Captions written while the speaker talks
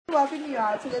Welcome you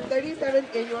all to the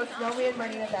 37th annual Snowman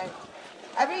running event.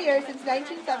 Every year since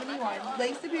 1971,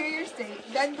 Lake Superior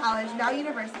State, then college, now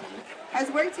university, has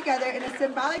worked together in a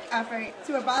symbolic effort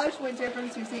to abolish winter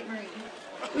from Sault Ste. Marie.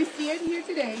 We stand here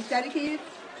today dedicated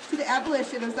to the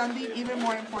abolition of something even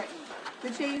more important, the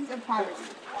chains of poverty.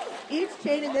 Each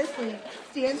chain in this link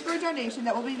stands for a donation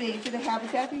that will be made to the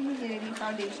Habitat for Humanity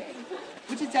Foundation,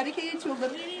 which is dedicated to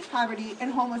eliminating poverty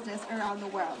and homelessness around the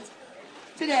world.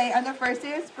 Today, on the first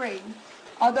day of spring,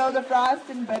 although the frost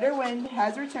and bitter wind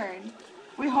has returned,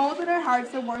 we hold in our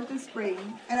hearts the warmth of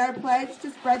spring and our pledge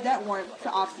to spread that warmth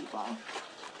to all people.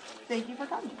 Thank you for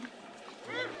coming.